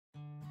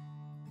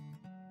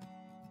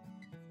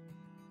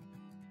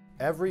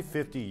Every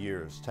 50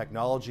 years,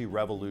 technology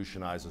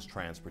revolutionizes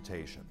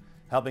transportation,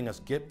 helping us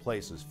get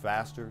places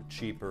faster,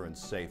 cheaper, and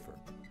safer.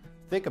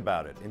 Think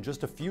about it, in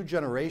just a few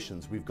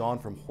generations, we've gone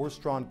from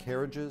horse-drawn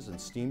carriages and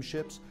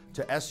steamships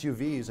to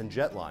SUVs and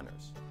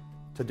jetliners.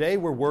 Today,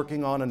 we're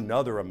working on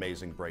another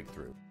amazing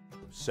breakthrough,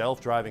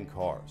 self-driving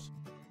cars.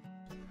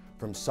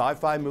 From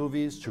sci-fi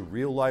movies to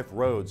real-life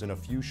roads in a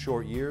few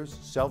short years,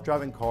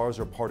 self-driving cars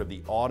are part of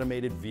the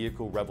automated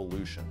vehicle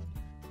revolution.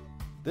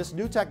 This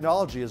new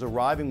technology is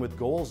arriving with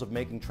goals of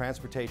making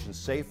transportation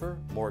safer,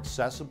 more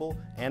accessible,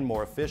 and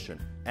more efficient.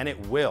 And it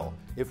will,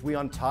 if we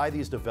untie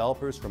these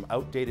developers from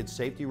outdated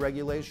safety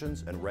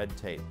regulations and red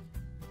tape.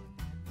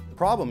 The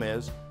problem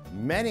is,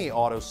 many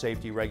auto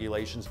safety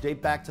regulations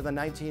date back to the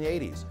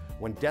 1980s,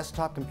 when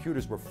desktop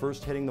computers were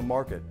first hitting the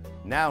market.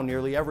 Now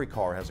nearly every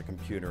car has a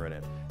computer in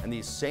it, and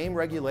these same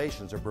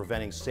regulations are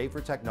preventing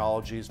safer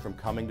technologies from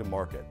coming to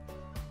market.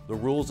 The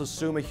rules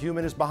assume a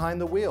human is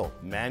behind the wheel,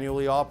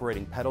 manually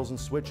operating pedals and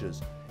switches.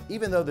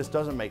 Even though this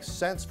doesn't make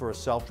sense for a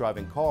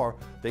self-driving car,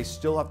 they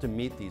still have to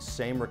meet these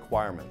same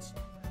requirements.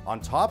 On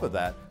top of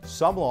that,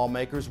 some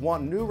lawmakers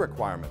want new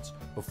requirements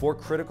before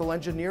critical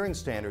engineering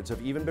standards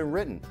have even been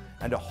written,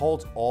 and to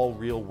halt all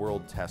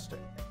real-world testing.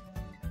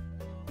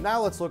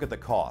 Now let's look at the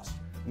cost.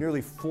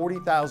 Nearly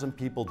 40,000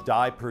 people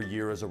die per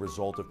year as a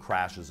result of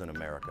crashes in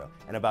America,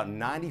 and about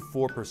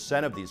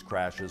 94% of these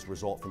crashes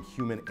result from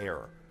human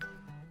error.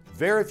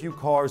 Very few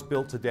cars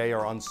built today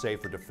are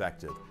unsafe or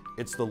defective.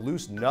 It's the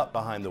loose nut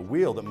behind the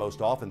wheel that most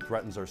often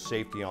threatens our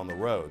safety on the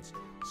roads.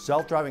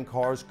 Self-driving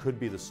cars could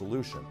be the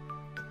solution.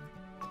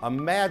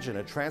 Imagine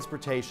a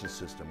transportation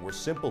system where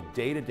simple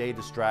day-to-day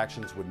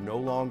distractions would no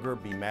longer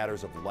be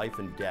matters of life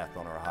and death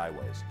on our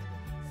highways.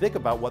 Think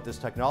about what this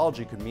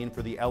technology could mean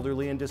for the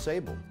elderly and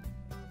disabled.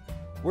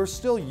 We're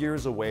still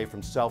years away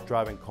from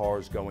self-driving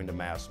cars going to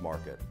mass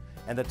market,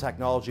 and the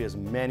technology has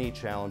many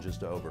challenges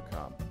to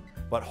overcome.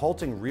 But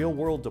halting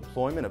real-world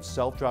deployment of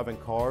self-driving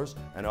cars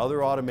and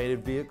other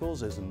automated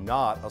vehicles is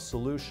not a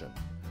solution.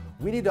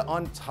 We need to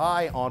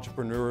untie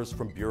entrepreneurs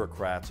from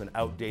bureaucrats and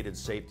outdated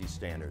safety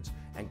standards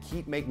and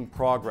keep making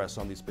progress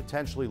on these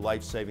potentially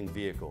life-saving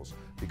vehicles,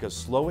 because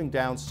slowing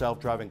down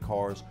self-driving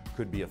cars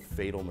could be a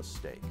fatal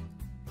mistake.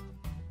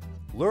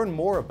 Learn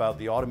more about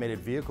the automated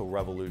vehicle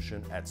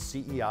revolution at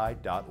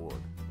CEI.org.